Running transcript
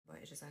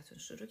اجازهتون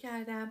شروع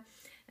کردم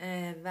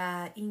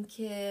و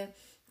اینکه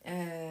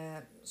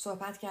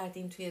صحبت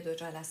کردیم توی 2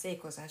 جلسه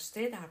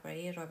گذشته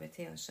درباره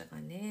رابطه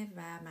عاشقانه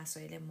و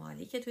مسائل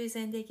مالی که توی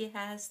زندگی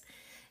هست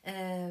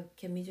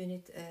که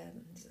میدونید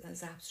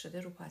ضبط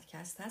شده رو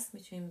پادکست هست،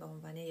 میتونید به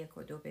عنوان 1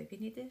 و 2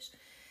 ببینیدش.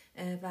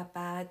 و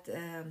بعد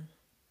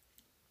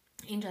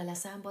این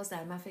جلسه هم باز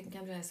من فکر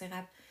میکنم جلسه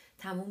قبل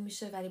تموم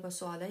میشه، ولی با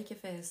سوالایی که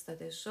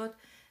فرستاده شد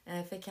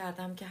فکر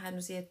کردم که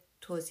هنوز یه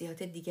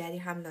توضیحات دیگری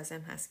هم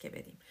لازم هست که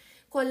بدیم.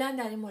 کلا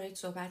در این مورد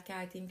صحبت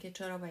کردیم که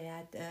چرا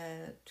باید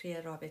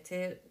توی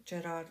رابطه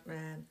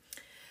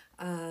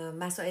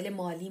مسائل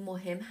مالی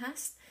مهم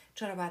هست،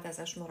 چرا باید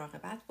ازش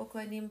مراقبت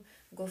بکنیم.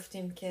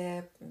 گفتیم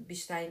که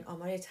بیشترین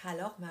آمار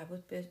طلاق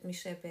مربوط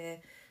میشه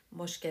به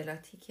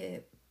مشکلاتی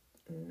که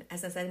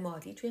از نظر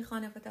مالی توی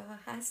خانواده ها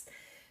هست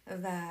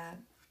و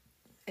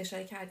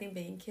اشاره کردیم به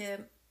این که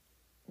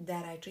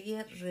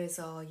درجه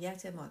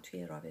رضایت ما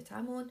توی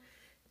رابطمون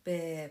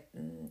به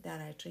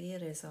درجه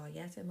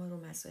رضایت ما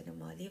رو مسائل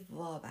مالی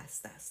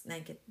وابسته است، نه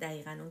اینکه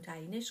دقیقاً اون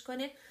تعیینش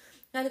کنه،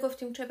 ولی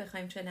گفتیم چه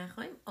بخوایم چه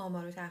نخوایم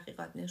آمار و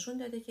تحقیقات نشون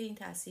داده که این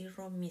تاثیر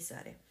رو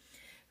میذاره.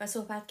 و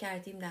صحبت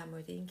کردیم در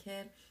مورد این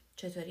که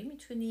چطوری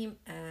میتونیم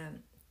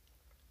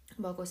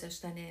با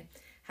گذاشتن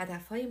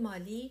هدفهای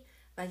مالی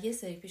و یه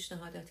سری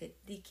پیشنهادات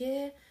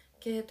دیگه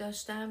که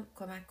داشتم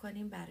کمک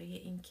کنیم برای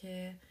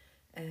اینکه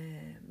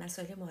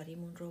مسائل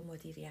مالیمون رو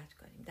مدیریت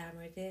کنیم. در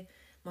مورد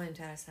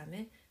مهمتر از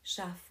همه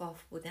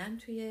شفاف بودن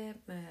توی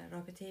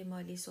رابطه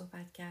مالی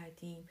صحبت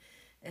کردیم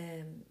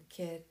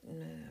که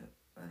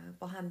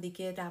با هم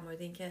دیگه در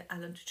مورد اینکه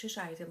الان تو چه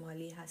شرایط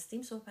مالی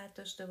هستیم صحبت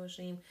داشته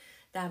باشیم،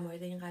 در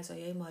مورد این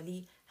قضایای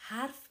مالی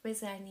حرف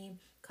بزنیم،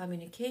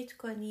 کامیونیکیت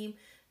کنیم،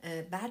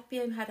 بعد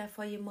بیایم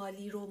هدفهای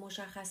مالی رو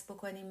مشخص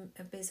بکنیم،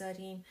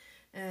 بذاریم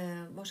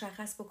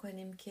مشخص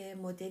بکنیم که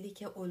مدلی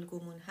که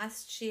الگومون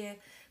هست چیه.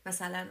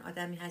 مثلا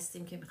آدمی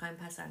هستیم که میخوایم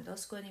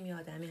پسنداز کنیم یا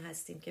آدمی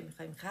هستیم که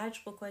میخوایم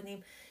خرج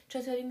بکنیم،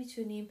 چطوری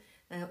میتونیم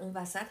اون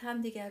وسط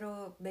هم دیگر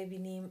رو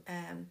ببینیم،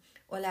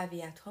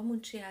 اولویت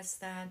هامون چی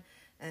هستن.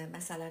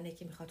 مثلا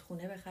یکی میخواد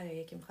خونه بخره،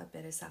 یکی میخواد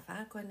بره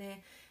سفر کنه.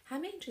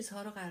 همه این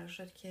چیزها رو قرار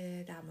شد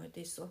که در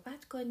موردش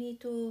صحبت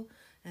کنید و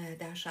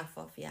در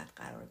شفافیت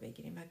قرار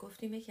بگیریم. و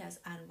گفتیم یکی از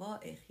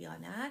انواع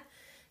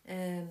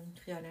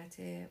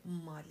خیانت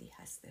مالی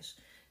هستش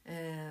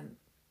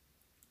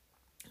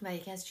و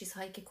یکی از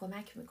چیزهایی که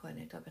کمک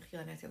میکنه تا به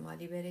خیانت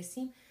مالی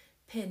برسیم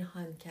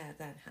پنهان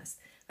کردن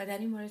هست و در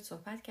این مورد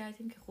صحبت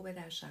کردیم که خوبه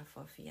در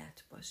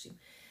شفافیت باشیم.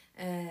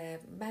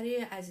 برای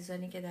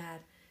عزیزانی که در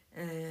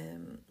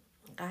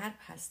غرب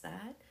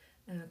هستند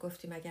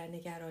گفتیم اگر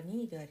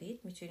نگرانی دارید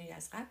میتونید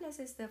از قبل از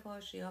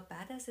ازدواج یا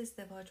بعد از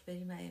ازدواج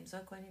بریم و امضا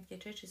کنید که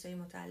چه چیزایی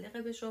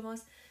متعلق به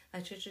شماست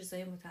و چه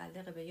چیزایی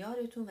متعلق به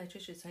یارتون و چه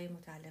چیزایی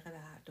متعلق به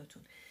هر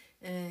دوتون،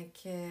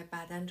 که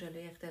بعداً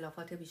جلوی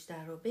اختلافات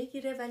بیشتر رو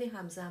بگیره، ولی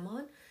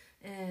همزمان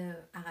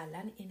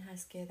اقلاً این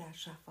هست که در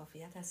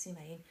شفافیت هستیم و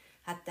این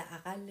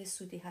حداقل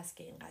سودی هست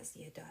که این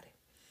قضیه داره.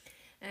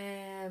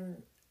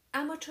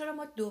 اما چرا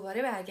ما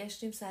دوباره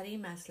برگشتیم سر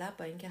این مطلب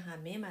با اینکه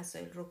همه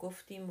مسائل رو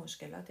گفتیم،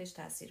 مشکلاتش،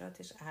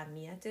 تاثیراتش،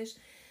 اهمیتش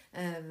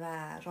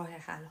و راه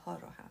حل ها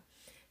رو هم؟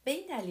 به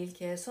این دلیل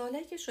که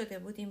سوالی که شده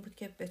بود این بود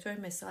که به طور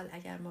مثال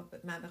اگر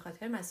من به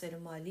خاطر مسائل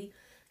مالی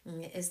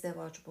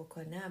ازدواج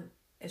بکنم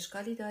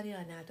اشکالی داره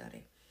یا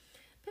نداره.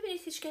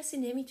 ببینید هیچ کسی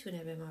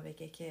نمیتونه به ما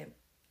بگه که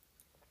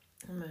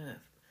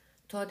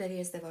تا داری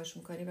ازدواج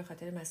میکنی به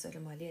خاطر مسائل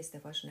مالی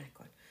ازدواج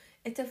نکن.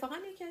 اتفاقا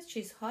یکی از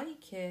چیزهایی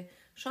که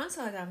شانس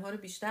آدم ها رو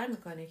بیشتر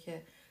میکنه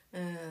که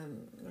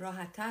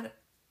راحت‌تر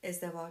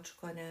ازدواج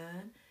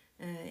کنن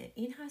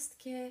این هست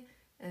که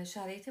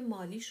شرایط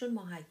مالیشون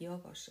مهیا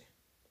باشه،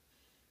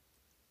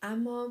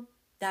 اما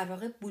در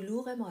واقع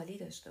بلوغ مالی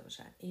داشته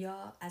باشن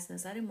یا از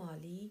نظر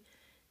مالی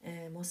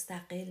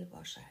مستقل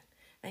باشن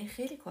و این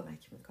خیلی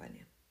کمک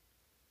میکنه.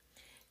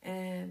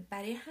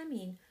 برای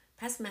همین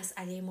پس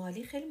مسئله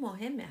مالی خیلی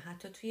مهمه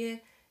حتی توی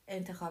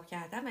انتخاب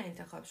کردن و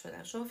انتخاب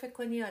شدن. شما فکر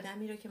کنی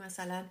آدمی رو که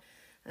مثلا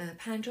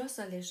 50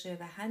 سالشه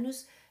و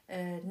هنوز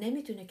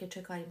نمیدونه که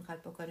چه کاری میخواد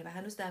بکنه و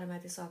هنوز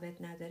درآمد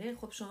ثابت نداره،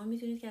 خب شما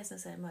میدونید که از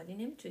نظر مالی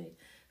نمیتونید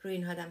روی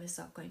این آدم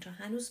حساب کنید چون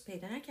هنوز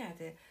پیدا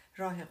نکرده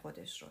راه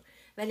خودش رو.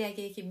 ولی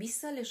اگه یکی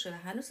 20 سالشه و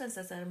هنوز از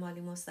نظر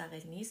مالی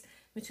مستقل نیست،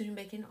 میتونیم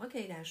بگین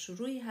اوکی در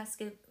شروعی هست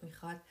که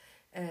میخواد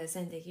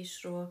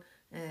زندگیش رو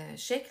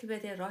شکل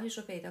بده، راهش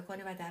رو پیدا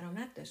کنه و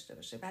درآمد داشته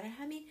باشه. برای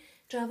همین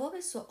جواب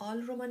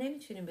سوال رو ما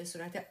نمیتونیم به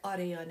صورت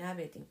آره یا نه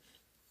بدیم.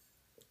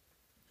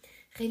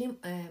 خیلی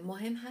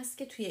مهم هست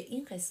که توی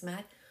این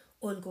قسمت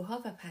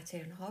الگوها و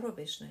پترن ها رو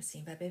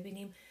بشناسیم و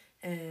ببینیم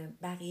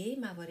بقیه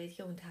مواردی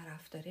که اون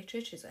طرف داره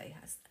چه چیزایی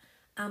هست.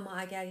 اما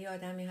اگر یه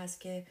آدمی هست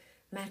که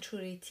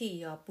مچوریتی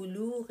یا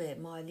بلوغ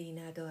مالی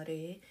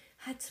نداره،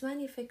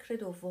 حتما یه فکر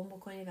دوم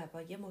بکنید و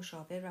با یه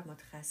مشاور و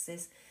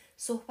متخصص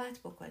صحبت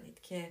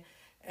بکنید که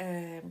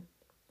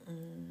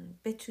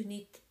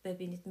بتونید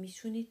ببینید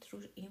میتونید رو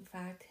این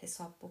فرد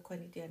حساب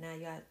بکنید یا نه،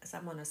 یا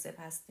اصلا مناسب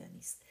هست یا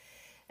نیست.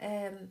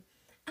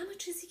 اما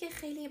چیزی که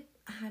خیلی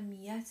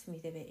اهمیت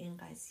میده به این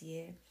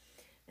قضیه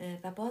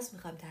و باز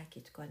میخوام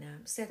تاکید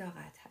کنم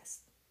صداقت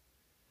هست.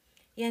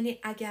 یعنی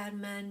اگر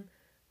من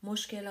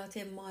مشکلات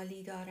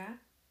مالی دارم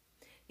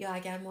یا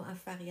اگر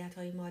موفقیت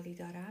های مالی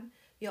دارم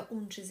یا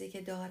اون چیزی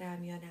که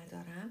دارم یا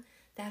ندارم،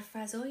 در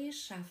فضای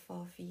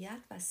شفافیت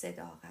و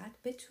صداقت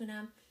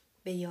بتونم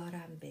به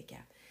یارم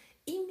بگم.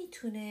 این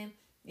میتونه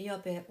یا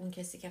به اون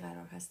کسی که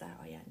قرار هست در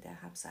آینده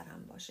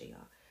همسرم باشه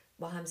یا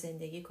با هم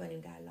زندگی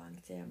کنیم در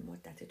لانگ ترم،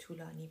 مدت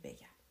طولانی،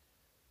 بگم.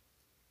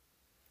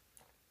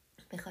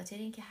 به خاطر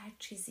اینکه هر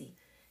چیزی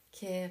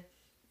که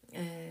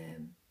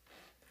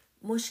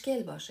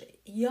مشکل باشه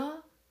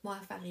یا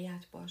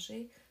موفقیت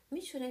باشه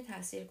میتونه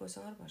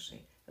تاثیرگذار باشه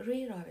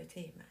روی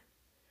رابطه من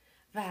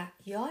و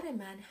یار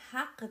من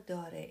حق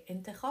داره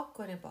انتخاب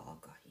کنه با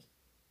آگاهی.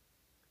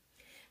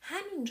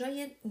 همینجا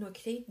یه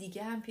نکته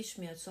دیگه هم پیش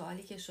میاد.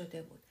 سوالی که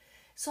شده بود،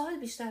 سوال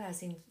بیشتر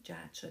از این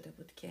جهت شده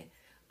بود که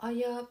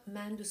آیا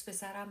من دوست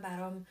پسرم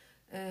برام،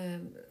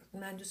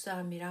 من دوست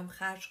دارم میرم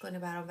خرج کنه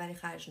برام ولی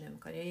خرج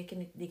نمیکنه. یا یکی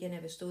دیگه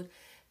نوشته بود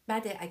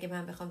بده اگه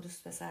من بخوام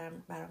دوست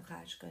پسرم برام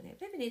خرج کنه.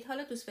 ببینید،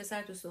 حالا دوست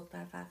پسر دوست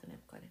دختر فرق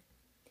نمیکنه.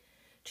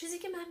 چیزی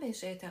که من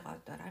بهش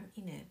اعتقاد دارم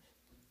اینه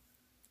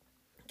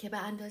که به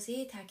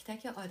اندازه تک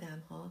تک آدم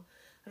ها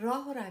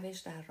راه و روش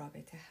در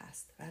رابطه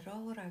هست و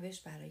راه و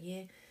روش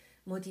برای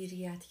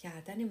مدیریت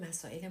کردن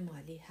مسائل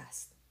مالی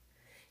هست.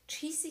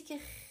 چیزی که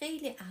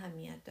خیلی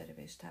اهمیت داره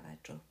بهش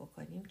توجه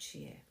بکنیم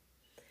چیه؟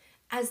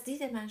 از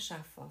دید من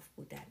شفاف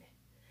بودنه.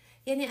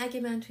 یعنی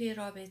اگه من توی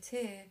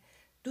رابطه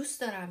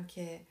دوست دارم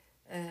که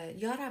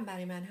یارم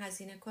برای من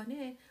هزینه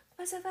کنه،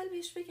 از اول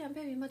بهش بگم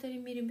ببین ما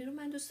داریم میریم بیرون،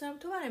 من دوست دارم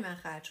تو برای من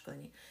خرج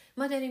کنی.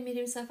 ما داریم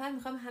میریم سفر،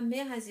 میخوام همه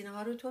هزینه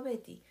ها رو تو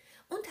بدی.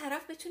 اون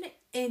طرف بتونه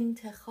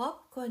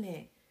انتخاب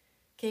کنه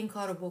که این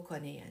کارو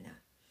بکنه یا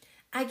نه.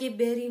 اگه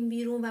بریم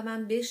بیرون و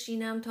من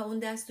بشینم تا اون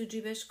دست تو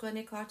جیبش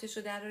کنه،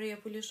 کارتشو دراره یا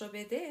پولشو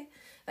بده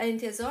و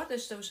انتظار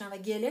داشته باشم و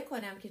گله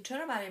کنم که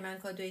چرا برای من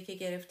کادویی که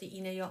گرفتی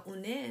اینه یا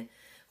اونه،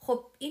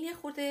 خب این یه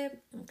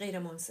خورده غیر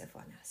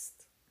منصفانه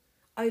است.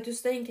 آیا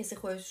دوست دارین کسی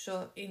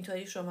خودشو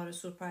اینطوری شما رو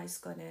سورپرایز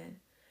کنه؟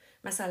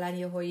 مثلا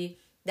یه هایی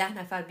 10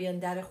 نفر بیان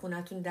در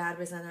خونتون در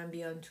بزنن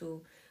بیان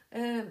تو.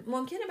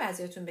 ممکنه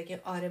بعضیاتون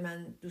بگه آره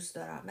من دوست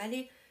دارم،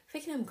 ولی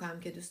فکر نمی‌کنم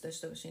که دوست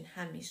داشته باشین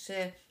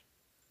همیشه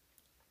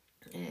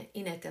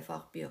این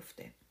اتفاق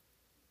بیفته.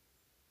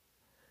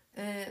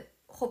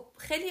 خب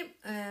خیلی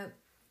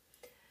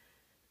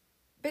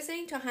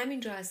بذارین تا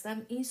همینجا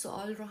هستم این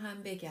سوال رو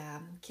هم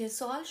بگم که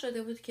سوال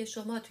شده بود که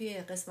شما توی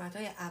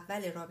قسمت‌های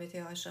اول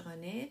رابطه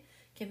عاشقانه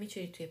که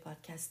میتونید توی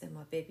پادکست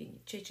ما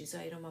ببینید چه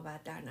چیزایی رو ما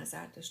باید در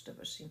نظر داشته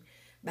باشیم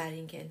برای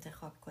اینکه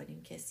انتخاب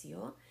کنیم کسی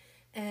رو.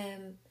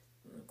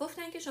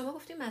 گفتن که شما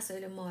گفتیم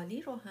مسائل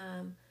مالی رو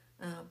هم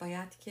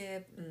باید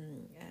که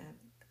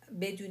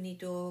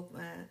بدونید و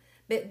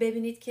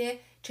ببینید که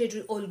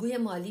چجوری الگوی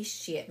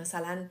مالیش چیه،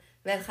 مثلا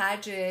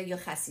ولخرج یا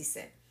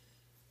خسیسه.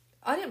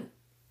 آره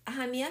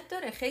اهمیت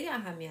داره، خیلی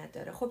اهمیت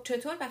داره. خب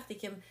چطور وقتی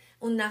که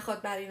اون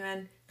نخواد برای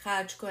من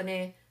خرج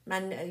کنه،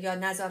 من یا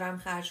نذارم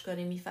خرج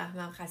کنه،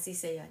 میفهمم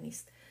خسیسه یا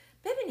نیست؟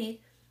 ببینید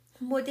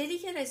مدلی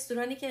که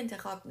رستورانی که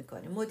انتخاب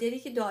میکنه، مدلی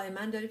که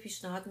دائما داره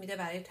پیشنهاد میده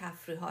برای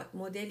تفریحات،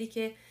 مدلی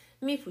که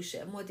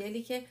میپوشه،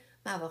 مدلی که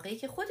مواقعی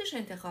که خودش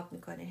انتخاب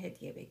میکنه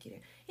هدیه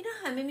بگیره، اینا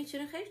همه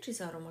میتونه خیلی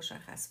چیزها رو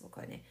مشخص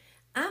بکنه.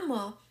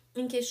 اما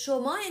اینکه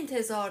شما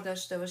انتظار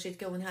داشته باشید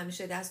که اون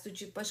همیشه دست تو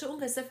جیب باشه، اون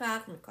قصه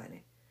فرق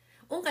میکنه.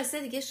 اون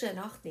قصه دیگه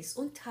شناخت نیست،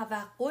 اون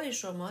توقع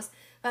شماست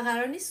و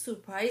قرار نیست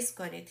سورپرایز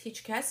کنید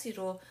هیچ کسی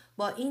رو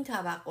با این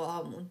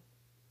توقعامون.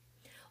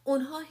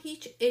 اونها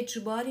هیچ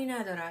اجباری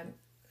ندارن،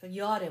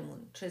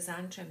 یارمون چه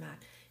زن چه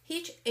مرد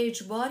هیچ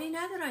اجباری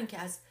ندارن که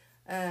از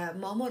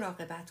ما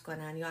مراقبت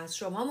کنن یا از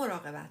شما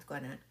مراقبت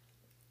کنن،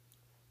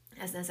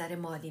 از نظر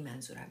مالی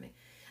منظورمه.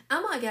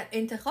 اما اگر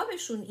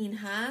انتخابشون این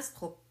هست،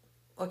 خب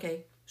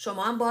اوکی،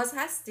 شما هم باز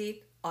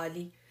هستید،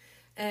 عالی.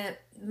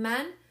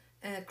 من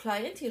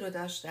کلاینتی رو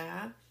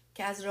داشتم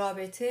که از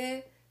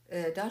رابطه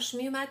داشت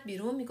میومد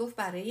بیرون، میگفت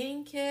برای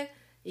اینکه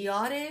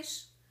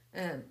یارش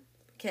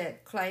که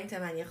کلاینت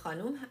من یه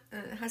خانوم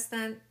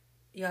هستن،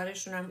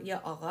 یارشون هم یه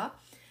آقا،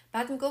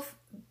 بعد میگفت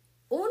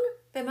اون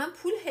به من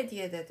پول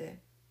هدیه داده.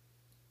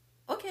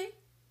 اوکی،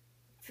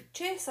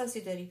 چه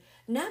احساسی داری؟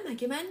 نه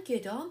مگه من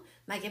گدام؟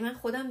 مگه من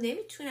خودم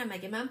نمیتونم؟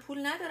 مگه من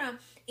پول ندارم؟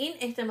 این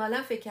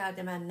احتمالا فکر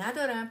کرده من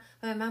ندارم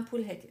و به من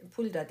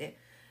پول داده.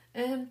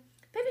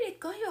 ببینید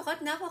گاهی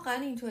اوقات نه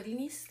واقعا اینطوری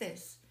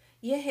نیستش،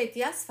 یه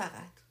هدیه است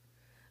فقط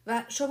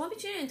و شما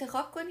میتونید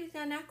انتخاب کنید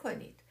یا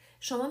نکنید.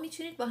 شما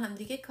میتونید با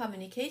همدیگه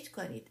کامیونیکیت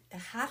کنید،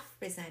 حرف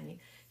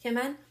بزنید که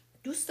من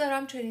دوست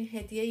دارم چنین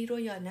هدیه ای رو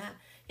یا نه.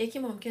 یکی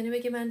ممکنه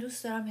بگه من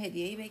دوست دارم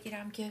هدیه ای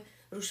بگیرم که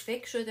روش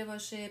فکر شده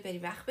باشه، بری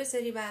وقت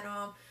بذاری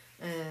برام.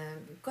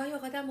 گاهی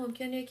اوقات هم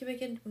ممکنه یکی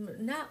بگه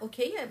نه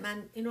اوکیه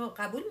من اینو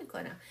قبول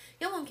میکنم،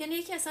 یا ممکنه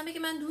یکی اصلا بگه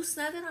من دوست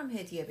ندارم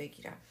هدیه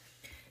بگیرم.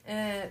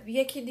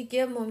 یکی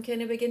دیگه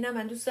ممکنه بگه نه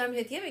من دوست دارم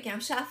هدیه بگیرم.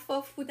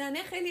 شفاف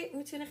بودنه خیلی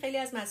میتونه خیلی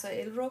از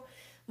مسائل رو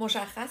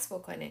مشخص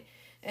بکنه.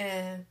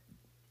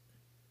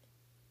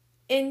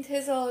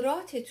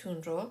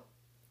 انتظاراتتون رو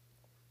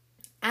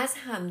از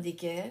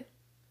همدیگه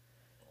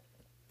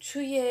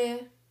توی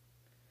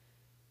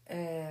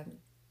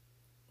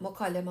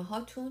مکالمه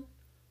هاتون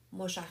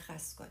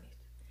مشخص کنید.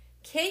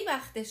 کی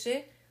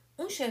وقتشه؟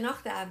 اون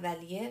شناخت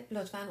اولیه،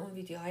 لطفاً اون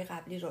ویدیوهای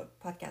قبلی رو،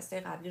 پادکست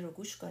های قبلی رو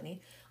گوش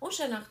کنید. اون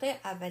شناخت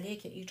اولیه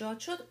که ایجاد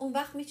شد، اون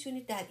وقت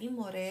میتونید در این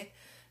مورد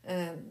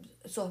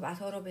صحبت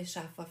ها رو به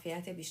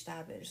شفافیت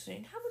بیشتر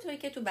برسونید. همونطوری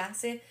که تو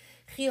بحث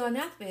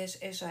خیانت بهش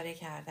اشاره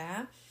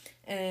کردم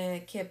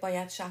که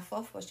باید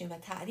شفاف باشیم و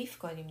تعریف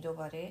کنیم.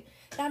 دوباره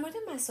در مورد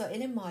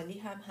مسائل مالی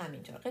هم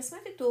همینطور.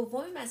 قسمت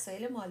دوم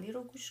مسائل مالی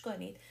رو گوش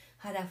کنید.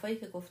 هدفهایی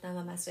که گفتم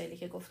و مسائلی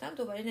که گفتم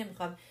دوباره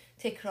نمیخوام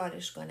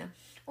تکرارش کنم.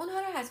 اونها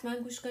رو حتما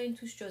گوش کنید،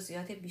 توش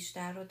جزئیات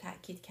بیشتر رو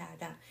تاکید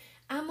کردم.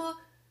 اما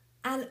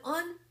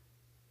الان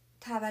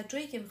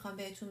توجهی که میخوام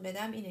بهتون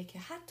بدم اینه که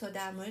حتی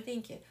در مورد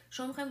این که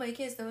شما میخواین با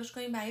یکی ازدواج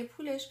کنین برای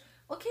پولش،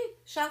 اوکی،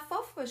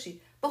 شفاف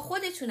باشید، با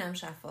خودتونم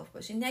شفاف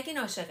باشید، نگین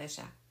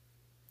عاشقشم.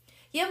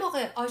 یه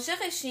موقع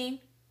عاشقشین،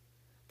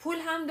 پول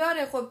هم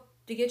داره، خب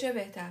دیگه چه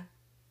بهتر،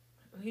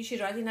 هیچ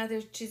ایرادی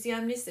نداره، چیزی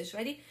هم نیستش،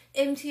 ولی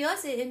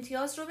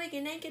امتیاز رو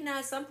بگین، نه اینکه نه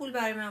اصلا پول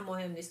برای من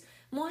مهم نیست.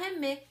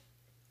 مهمه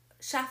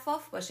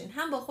شفاف باشین،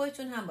 هم با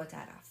خودتون هم با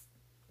طرف،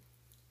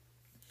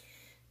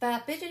 و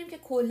بدونیم که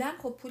کلا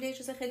خب پول یه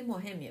چیز خیلی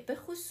مهمیه، به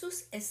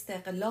خصوص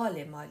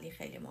استقلال مالی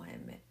خیلی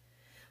مهمه.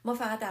 ما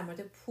فقط در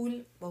مورد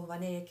پول به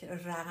عنوان یک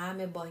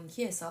رقم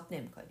بانکی حساب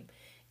نمی کنیم.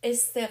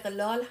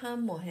 استقلال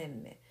هم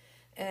مهمه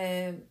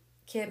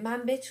که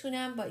من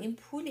بتونم با این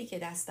پولی که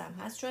دستم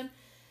هست، چون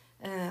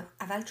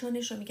اول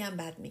چونش رو میگم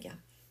بعد میگم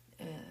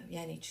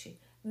یعنی چی.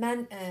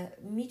 من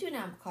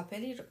میدونم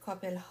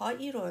کاپل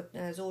هایی رو،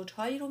 زوج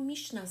هایی رو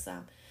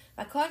میشناسم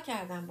و کار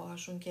کردم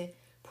باهاشون که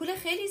پول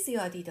خیلی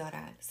زیادی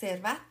دارن،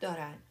 ثروت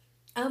دارن،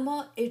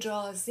 اما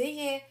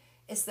اجازه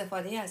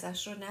استفاده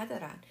ازش رو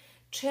ندارن.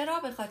 چرا؟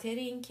 به خاطر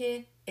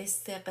اینکه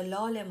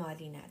استقلال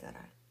مالی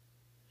ندارن.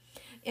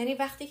 یعنی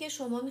وقتی که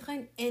شما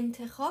میخواین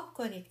انتخاب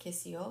کنید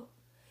کسی رو،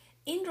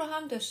 این رو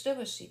هم داشته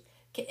باشید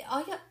که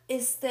آیا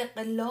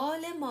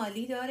استقلال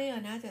مالی داره یا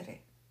نداره.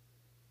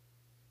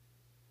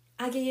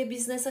 اگه یه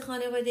بیزنس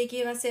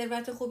خانوادگی و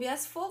ثروت خوبی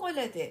هست فوق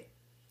العاده،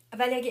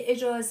 ولی اگه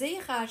اجازه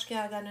خرج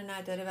کردن رو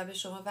نداره و به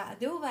شما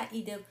وعده و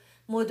وعید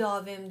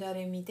مداوم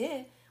داره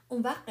میده،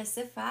 اون وقت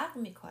قصه فرق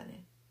میکنه.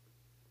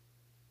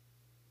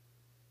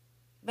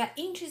 و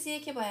این چیزیه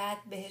که باید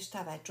بهش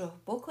توجه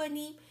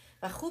بکنیم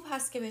و خوب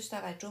هست که بهش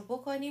توجه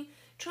بکنیم،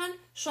 چون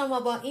شما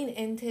با این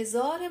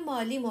انتظار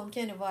مالی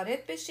ممکنه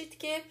وارد بشید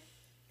که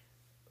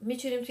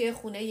میتونیم توی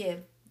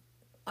خونه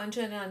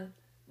آنچنان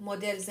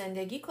مدل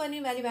زندگی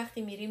کنیم، ولی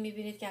وقتی میریم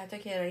میبینید که حتی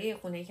کرایه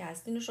خونه که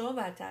هستین رو شما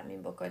باید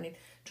تامین بکنید،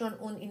 چون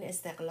اون این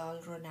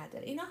استقلال رو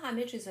نداره. اینا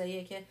همه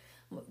چیزاییه که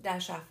در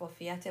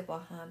شفافیت با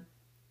هم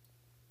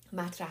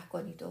مطرح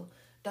کنید و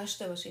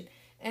داشته باشید.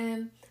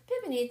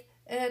 ببینید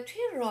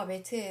توی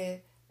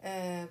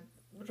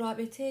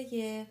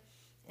رابطه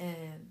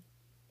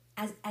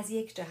از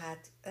یک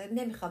جهت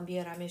نمیخوام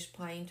بیارمش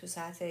پایین تو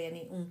سطح،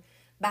 یعنی اون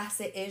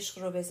بحث عشق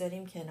رو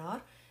بذاریم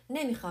کنار،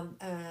 نمیخوام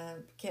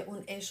که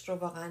اون عشق رو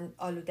واقعا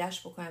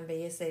آلودش بکنم به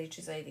یه سری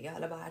چیزای دیگه،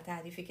 حالا با هر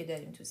تعریفی که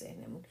داریم تو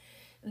ذهنمون.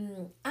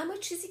 اما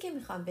چیزی که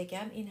میخوام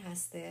بگم این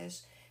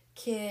هستش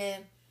که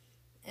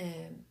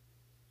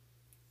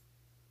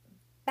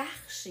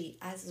بخشی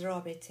از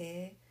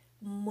رابطه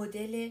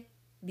مدل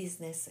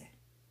بیزنسه.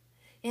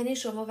 یعنی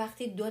شما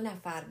وقتی 2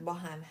 نفر با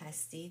هم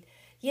هستید،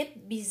 یه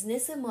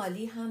بیزنس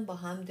مالی هم با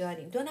هم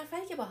داریم. 2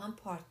 نفری که با هم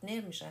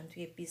پارتنر میشن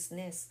توی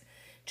بیزنس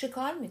چه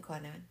کار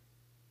میکنن؟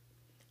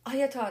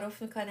 آیا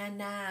تعارف میکنن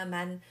نه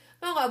من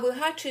قبول،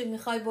 هر چی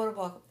میخوای برو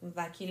با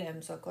وکیل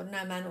امضا کن،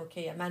 نه من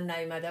اوکیه، من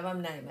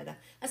نیومدم.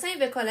 اصلا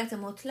این وکالت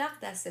مطلق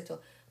دست تو.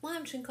 ما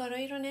همچین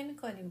کارهایی رو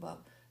نمیکنیم با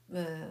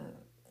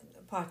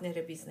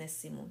پارتنر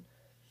بیزنسیمون.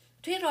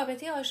 توی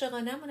رابطه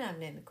عاشقانه‌مون هم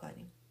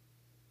نمیکنیم.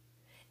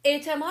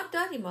 اعتماد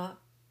داریم، ما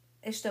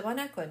اشتباه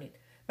نکنید،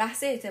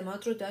 بحث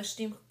اعتماد رو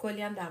داشتیم،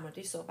 کلی هم در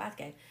موردش صحبت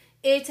کردیم.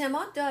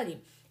 اعتماد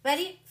داریم،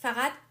 ولی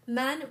فقط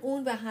من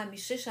اون و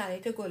همیشه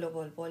شرایط گل و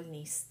بلبل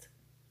نیست.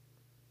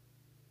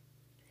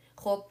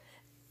 خب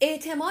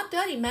اعتماد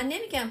داریم، من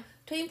نمیگم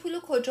تو این پولو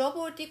کجا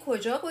بردی،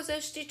 کجا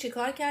گذاشتی، چی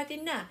کار کردی،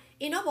 نه،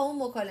 اینا با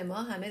اون مکالمه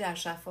ها همه در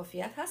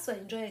شفافیت هست و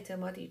اینجا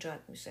اعتماد ایجاد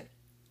میشه.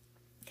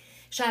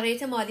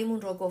 شرایط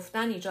مالیمون رو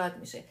گفتن ایجاد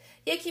میشه.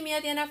 یکی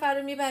میاد یه نفر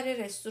رو میبره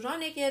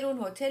رستوران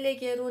گرون، هتل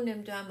گرون،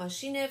 نمیدونم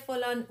ماشین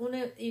فلان،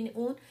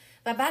 اون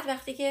و بعد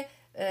وقتی که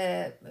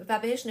و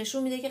بهش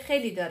نشون میده که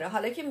خیلی داره،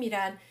 حالا که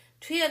میرن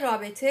توی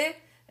رابطه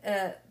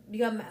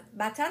یا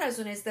بدتر از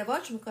اون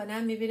ازدواج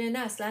میکنن، میبینه نه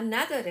اصلا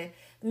نداره.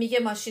 میگه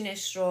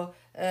ماشینش رو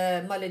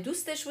مال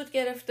دوستش بود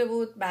گرفته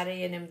بود،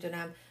 برای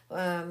نمیدونم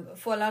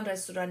فلان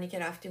رستورانی که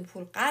رفتیم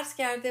پول قرض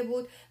کرده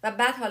بود و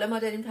بعد حالا ما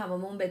داریم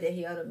تمام اون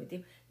بدهی ها رو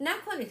میدیم.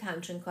 نکنید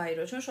همچین کاری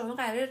رو، چون شما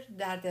قرار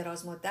در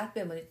دراز مدت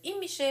بمونید. این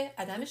میشه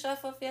عدم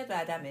شفافیت و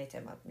عدم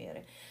اعتماد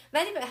میاره.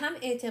 ولی به هم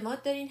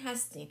اعتماد دارین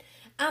هستین،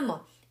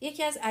 اما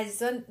یکی از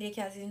عزیزان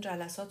یکی از این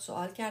جلسات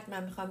سوال کرد،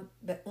 من میخوام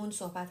به اون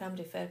صحبتم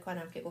ریفر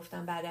کنم که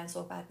گفتم بعداً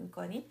صحبت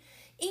میکنیم،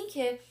 این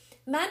که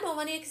من به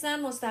عنوان یک زن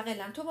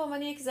مستقلم، تو به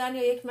عنوان یک زن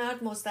یا یک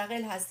مرد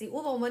مستقل هستی،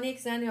 او به عنوان یک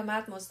زن یا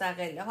مرد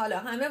مستقله. حالا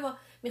همه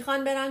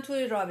میخوان برن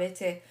توی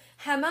رابطه،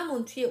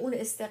 هممون توی اون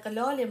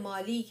استقلال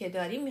مالی که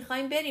داریم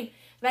میخوایم بریم،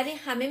 ولی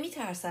همه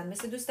میترسن.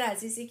 مثل دوست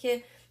عزیزی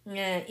که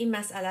این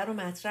مسئله رو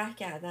مطرح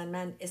کردن،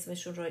 من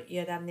اسمشون رو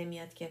یادم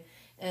نمیاد که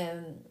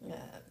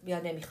یا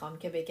نمیخوام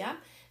که بگم،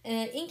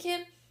 این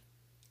که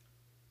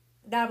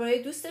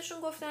درباره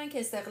دوستشون گفتن که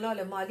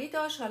استقلال مالی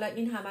داشت، حالا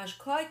این همش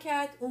کار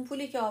کرد، اون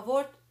پولی که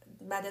آورد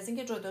بعد از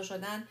اینکه جدا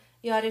شدن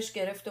یارش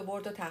گرفت و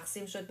برد و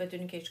تقسیم شد بدون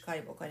اینکه هیچ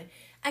کاری بکنه.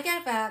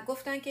 اگر و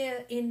گفتن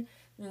که این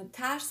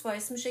ترس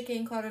باعث میشه که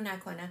این کارو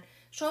نکنن،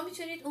 شما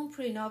میتونید اون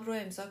پریناب رو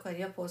امضا کنید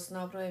یا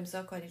پستناب رو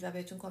امضا کنید و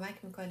بهتون کمک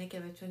میکنه که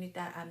بتونید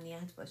در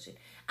امنیت باشید،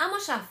 اما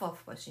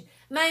شفاف باشید.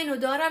 من اینو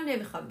دارم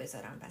نمیخوام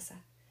بذارم وسط.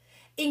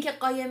 اینکه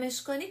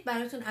قایمش کنید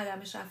براتون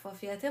عدم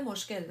شفافیت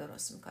مشکل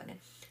درست میکنه.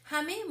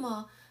 همه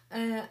ما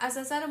از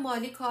نظر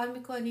مالی کار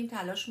میکنیم،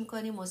 تلاش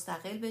میکنیم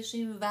مستقل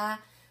بشیم و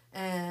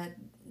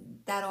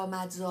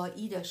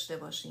درآمدزایی داشته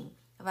باشیم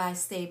و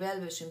استیبل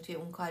بشیم توی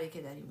اون کاری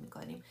که داریم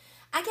میکنیم.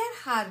 اگر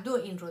هر دو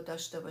این رو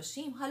داشته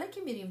باشیم، حالا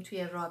که میریم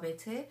توی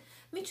رابطه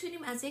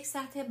میتونیم از یک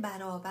سطح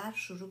برابر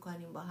شروع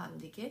کنیم با هم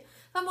دیگه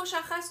و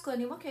مشخص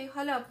کنیم اوکی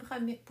حالا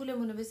میخوایم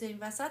پولمون رو بذاریم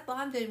وسط، با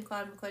هم داریم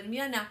کار میکنیم،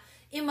 یا نه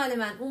این مال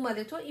من اون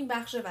مال تو، این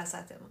بخش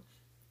وسطمون،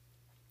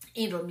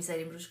 این رو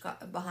میذاریم روش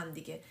با هم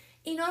دیگه.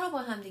 اینا رو با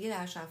هم دیگه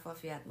در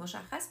شفافیت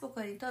مشخص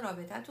بکنید تا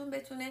رابطتون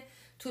بتونه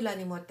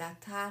طولانی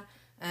مدت‌تر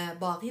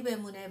باقی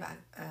بمونه و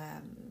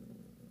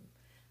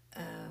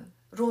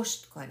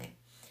رشد کنه.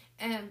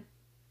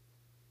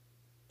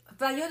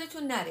 و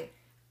یادتون نره،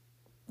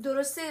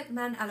 درسته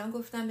من الان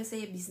گفتم مثل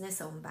یه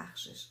بیزنس اون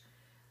بخشش،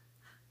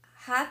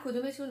 هر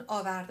کدومتون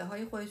آورده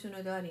های خودتون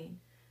رو دارین،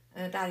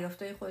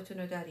 دریافتای خودتون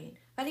رو دارین،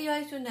 ولی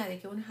یادتون نره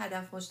که اون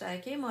هدف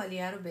مشترکه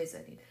مالیه رو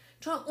بذارین،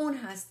 چون اون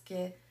هست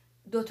که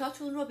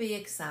دوتاتون رو به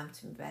یک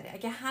سمت میبره.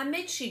 اگه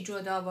همه چی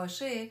جدا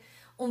باشه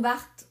اون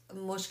وقت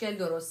مشکل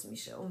درست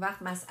میشه، اون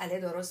وقت مسئله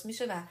درست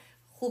میشه و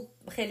خوب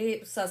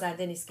خیلی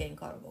سازنده نیست که این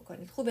کارو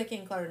بکنید. خوبه که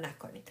این کارو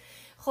نکنید.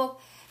 خب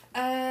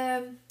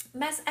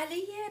مسئله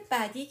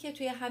بعدی که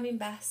توی همین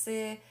بحث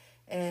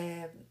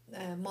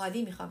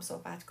مالی میخوام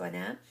صحبت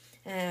کنم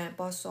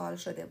با سوال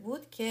شده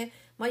بود که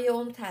ما یه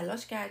عمر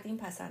تلاش کردیم،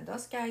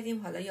 پسنداز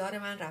کردیم، حالا یار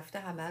من رفته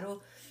همه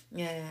رو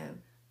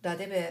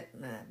داده به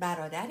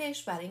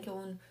برادرش برای اینکه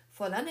اون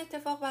فلان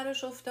اتفاق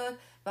براش افتاد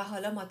و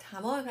حالا ما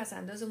تمام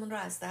پسندازمون رو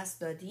از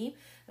دست دادیم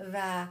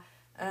و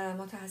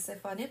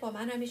متاسفانه با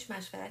من هم هیچ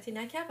مشورتی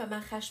نکرد و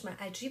من خشم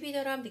عجیبی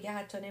دارم دیگه،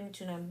 حتی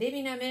نمیتونم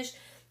ببینمش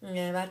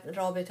و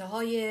رابطه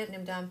های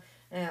نمیدونم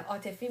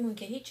عاطفیمون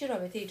که هیچی،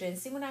 رابطه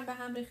جنسیمون هم به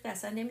هم ریخته،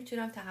 اصلا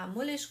نمیتونم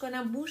تحملش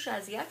کنم، بوش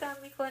اذیتم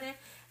میکنه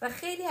و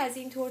خیلی از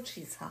این طور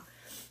چیزها.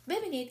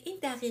 ببینید این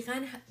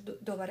دقیقاً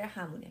دوباره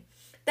همونه.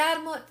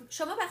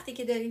 شما وقتی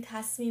که دارین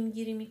تصمیم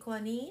گیری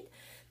میکنید،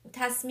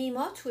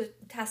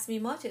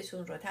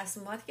 تصمیماتتون رو،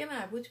 تصمیماتی که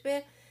مربوط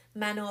به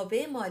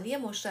منابع مالی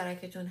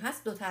مشترکتون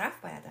هست، دو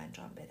طرف باید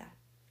انجام بدن.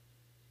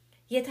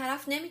 یه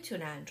طرف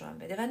نمیتونه انجام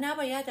بده و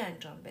نباید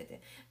انجام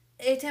بده.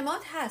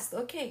 اعتماد هست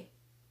اوکی،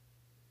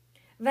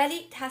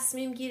 ولی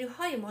تصمیم گیری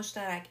های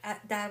مشترک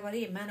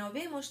درباره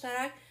منابع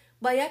مشترک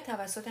باید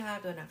توسط هر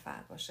دو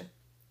نفر باشه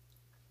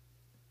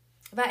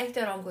و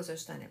احترام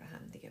گذاشتن به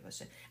هم دیگه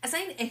باشه. اصلا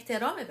این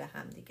احترام به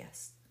هم دیگه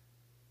است.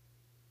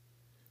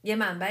 یه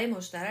منبع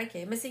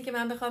مشترکه. مثل این که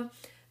من بخوام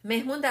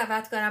مهمون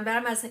دعوت کنم،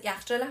 برم از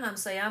یخچال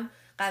همسایم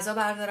غذا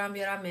بردارم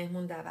بیارم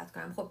مهمون دعوت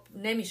کنم، خب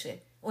نمیشه،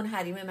 اون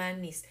حریم من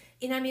نیست.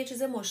 اینم یه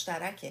چیز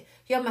مشترکه.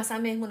 یا مثلا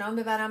مهمونام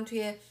ببرم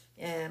توی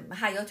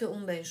حیات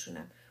اون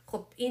بنشونم،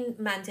 خب این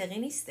منطقی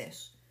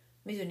نیستش.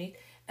 میدونید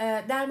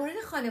در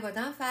مورد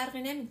خانواده هم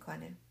فرقی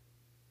نمیکنه.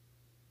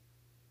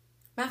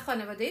 من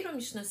خانواده ای رو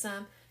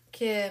میشناسم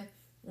که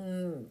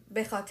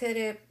به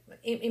خاطر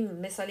این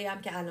مثالی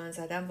هم که الان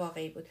زدم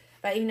واقعی بود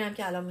و این هم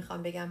که الان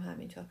میخوام بگم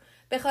همینطور،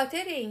 به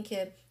خاطر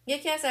اینکه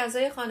یکی از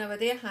اعضای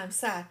خانواده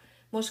همسر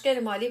مشکل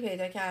مالی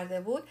پیدا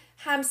کرده بود،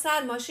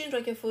 همسر ماشین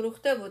رو که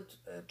فروخته بود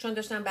چون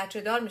داشتن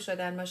بچه دار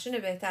میشدن ماشین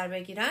بهتر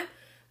بگیرن،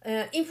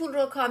 این پول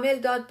رو کامل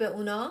داد به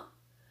اونا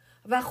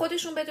و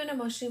خودشون بدون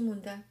ماشین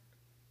موندن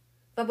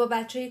و با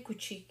بچه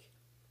کوچیک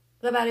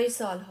و برای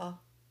سالها.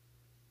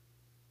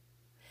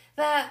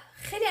 و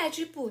خیلی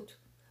عجیب بود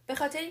به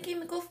خاطر اینکه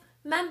میگفت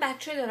من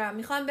بچه دارم،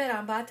 میخوام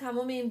برم، باید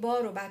تمام این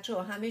بار و بچه و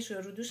همه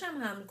رو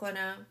دوشم حمل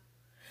کنم،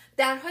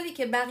 در حالی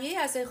که بقیه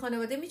اعضای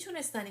خانواده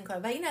میتونستن این کار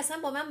و این اصلا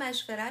با من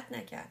مشورت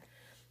نکرد،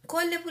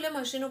 کل پول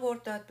ماشین رو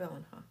برد داد به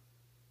اونها.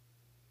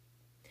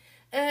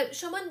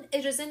 شما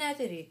اجازه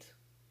ندارید،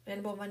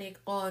 یعنی با من یک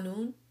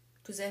قانون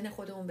تو ذهن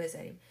خودمون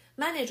بذاریم،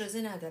 من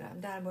اجازه ندارم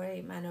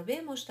درباره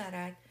منابع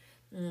مشترک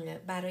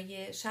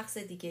برای شخص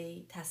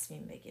دیگه‌ای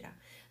تصمیم بگیرم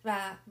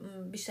و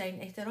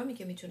بیشترین احترامی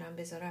که میتونم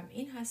بذارم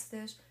این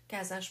هستش که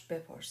ازش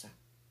بپرسم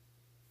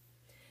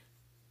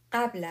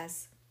قبل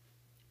از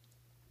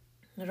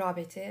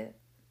رابطه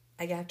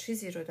اگر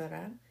چیزی رو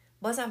دارم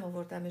بازم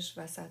آوردمش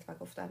وسط و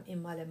گفتم این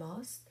مال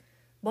ماست،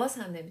 باز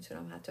هم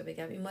نمیتونم حتی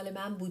بگم این مال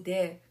من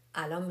بوده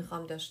الان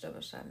میخوام داشته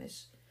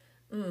باشمش.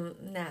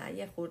 نه،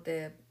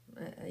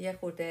 یه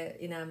خورده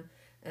اینم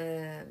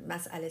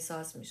مسئله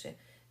ساز میشه.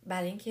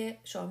 برای اینکه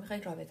شما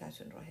میخواین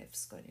رابطتون رو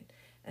حفظ کنین.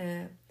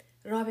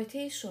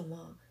 رابطه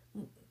شما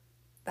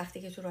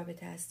وقتی که تو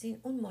رابطه هستین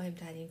اون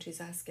مهمترین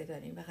چیز هست که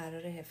دارین و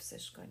قراره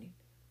حفظش کنین.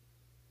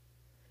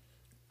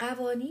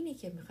 قوانینی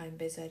که میخوایم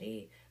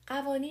بذاری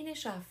قوانین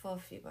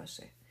شفافی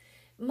باشه.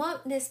 ما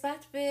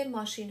نسبت به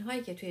ماشین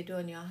هایی که توی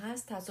دنیا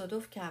هست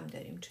تصادف کم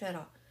داریم.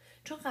 چرا؟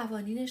 چون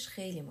قوانینش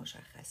خیلی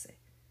مشخصه.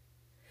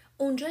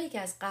 اونجایی که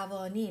از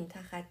قوانین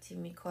تخطی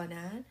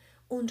میکنن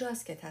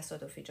اونجاست که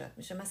تصادف ایجاد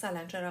میشه.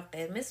 مثلا چراغ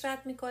قرمز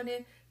رد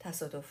میکنه،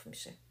 تصادف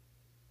میشه.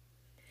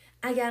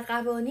 اگر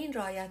قوانین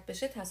رعایت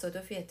بشه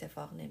تصادفی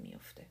اتفاق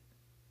نمیفته.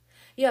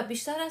 یا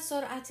بیشتر از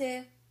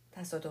سرعت،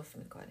 تصادف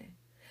میکنه.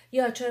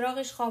 یا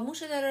چراغش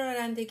خاموشه داره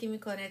رانندگی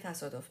میکنه،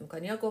 تصادف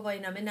میکنه. یا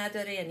گواهینامه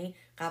نداره، یعنی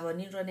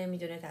قوانین رو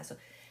نمیدونه،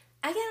 تصادف.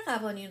 اگر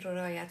قوانین رو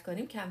رعایت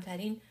کنیم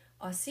کمترین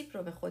آسیب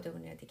رو به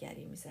خودمون یا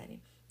دیگری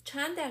میزنیم.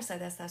 چند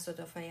درصد از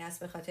تصادفایی هست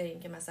به خاطر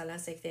اینکه مثلا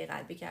سکته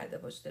قلبی کرده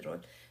پشت رول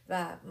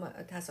و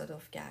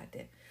تصادف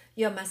کرده،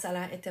 یا مثلا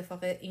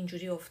اتفاق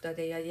اینجوری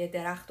افتاده یا یه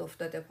درخت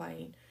افتاده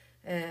پایین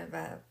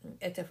و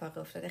اتفاق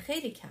افتاده.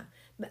 خیلی کم.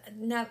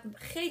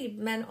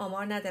 خیلی من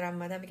آمار ندارم،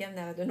 اومدم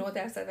بگم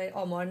 99% ولی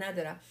آمار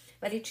ندارم،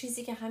 ولی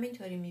چیزی که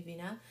همینطوری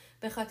میبینم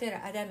به خاطر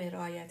عدم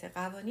رعایت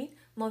قوانین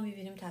ما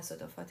میبینیم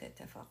تصادفات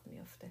اتفاق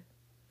میفته.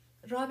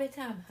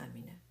 رابطه هم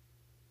همینه.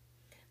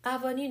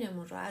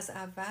 قوانینمون رو از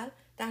اول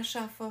در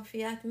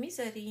شفافیت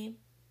میذاریم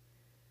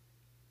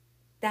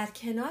در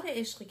کنار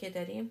عشقی که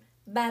داریم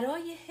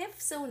برای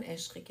حفظ اون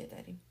عشقی که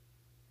داریم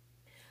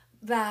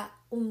و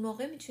اون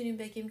موقع میتونیم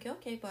بگیم که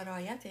اوکی، با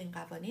رعایت این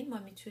قوانین ما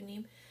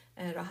میتونیم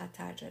راحت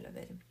تر جلو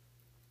بریم.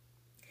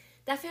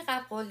 دفعه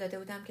قبل قول داده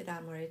بودم که در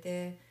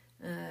مورد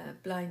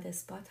بلایند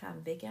اسپات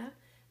هم بگم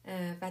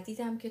و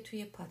دیدم که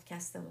توی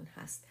پادکستمون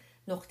هست،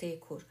 نقطه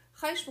کور.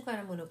 خواهش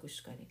میکنم اونو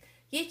گوش کنید.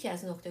 یکی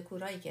از نقطه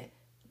کورهایی که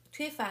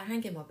توی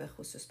فرهنگ ما به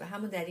خصوص، به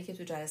همون دلیلی که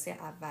تو جلسه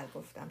اول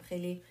گفتم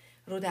خیلی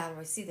رو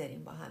درواسی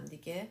داریم با هم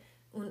دیگه،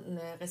 اون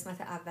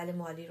قسمت اول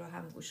مالی رو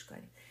هم گوش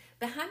کنید.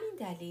 به همین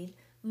دلیل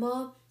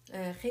ما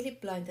خیلی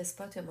بلایند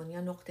اسپاتمون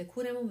یا نقطه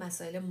کورمون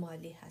مسائل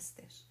مالی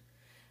هستش.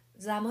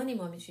 زمانی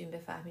ما میتونیم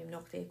بفهمیم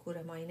نقطه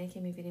کور ما اینه که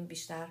میبینیم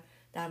بیشتر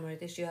در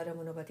موردش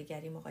یارمون رو با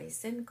دیگری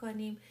مقایسه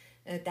میکنیم،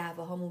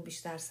 دعواهامون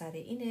بیشتر سر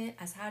اینه،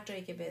 از هر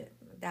جایی که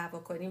دعوا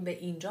کنیم به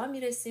اینجا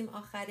میرسیم،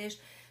 آخرش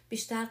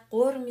بیشتر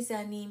غر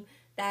میزنیم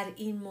در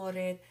این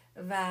مورد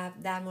و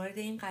در مورد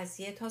این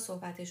قضیه تا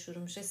صحبت شروع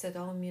میشه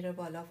صدامون میره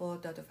بالا و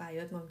داد و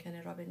فریاد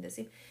ممکنه را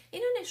بندازیم.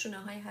 اینا نشونه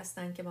هایی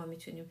هستن که ما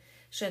میتونیم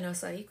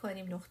شناسایی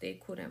کنیم نقطه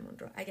کورمون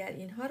رو. اگر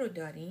اینها رو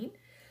دارین،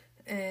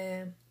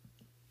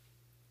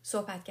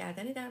 صحبت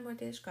کردنی در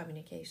موردش،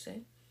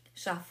 کامیونیکیشن،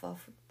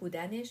 شفاف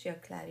بودنش یا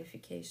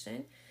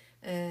کلاریفیکیشن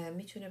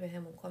میتونه به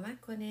همون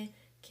کمک کنه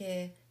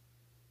که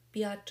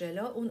بیاد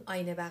جلو. اون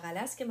آینه بغل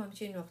است که ما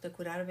میتونیم نقطه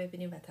کوره رو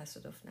ببینیم و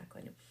تصادف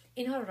نکنیم.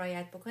 اینها رو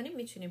رعایت بکنیم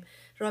میتونیم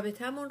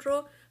رابطمون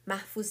رو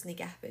محفوظ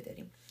نگه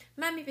بداریم.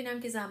 من میبینم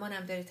که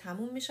زمانم داره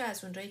تموم میشه.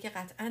 از اونجایی که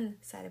قطعاً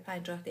سر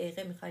 50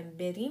 دقیقه میخوایم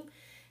بریم،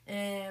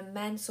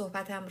 من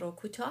صحبتم رو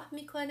کوتاه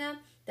میکنم.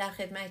 در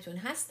خدمتتون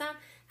هستم.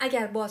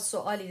 اگر باز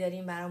سوالی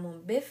دارین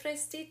برامون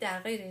بفرستید، در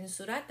غیر این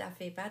صورت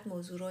دفعه بعد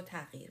موضوع رو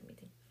تغییر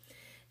میدیم.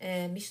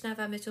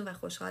 میشنومتون و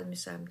خوشحال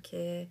میشم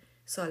که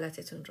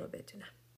سوالاتتون رو بدونم.